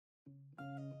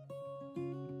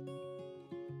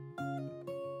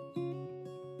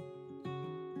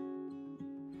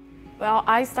Well,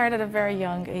 I started at a very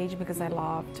young age because I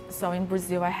loved. So in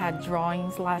Brazil, I had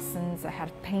drawings lessons, I had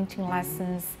painting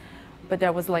lessons, but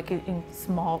that was like in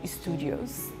small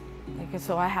studios.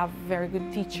 So I have very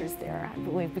good teachers there, I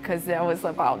believe, because I was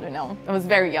about, I was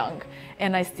very young,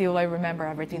 and I remember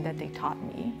everything that they taught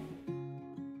me.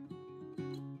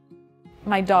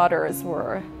 My daughters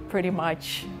were pretty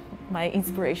much my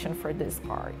inspiration for this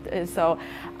part. So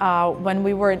when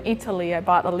we were in Italy, I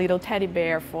bought a little teddy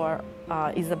bear for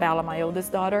Isabella, my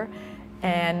oldest daughter,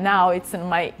 and now it's in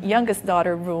my youngest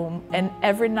daughter's room, and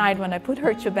every night when I put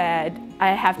her to bed, I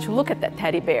have to look at that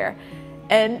teddy bear.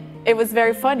 And it was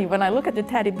very funny. When I look at the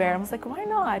teddy bear, I was like, why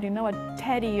not? A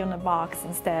teddy in a box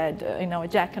instead, a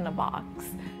jack in a box.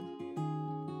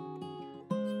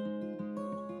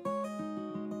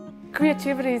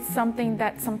 Creativity is something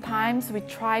that sometimes we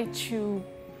try to,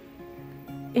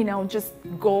 just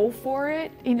go for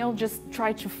it, just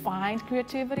try to find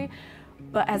creativity.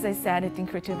 But as I said, I think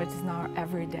creativity is not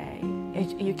every day.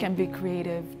 You can be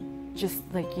creative just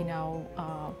like,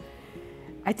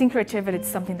 I think creativity is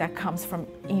something that comes from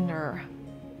inner,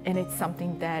 and it's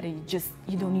something that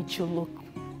you don't need to look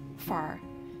far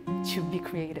to be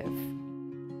creative.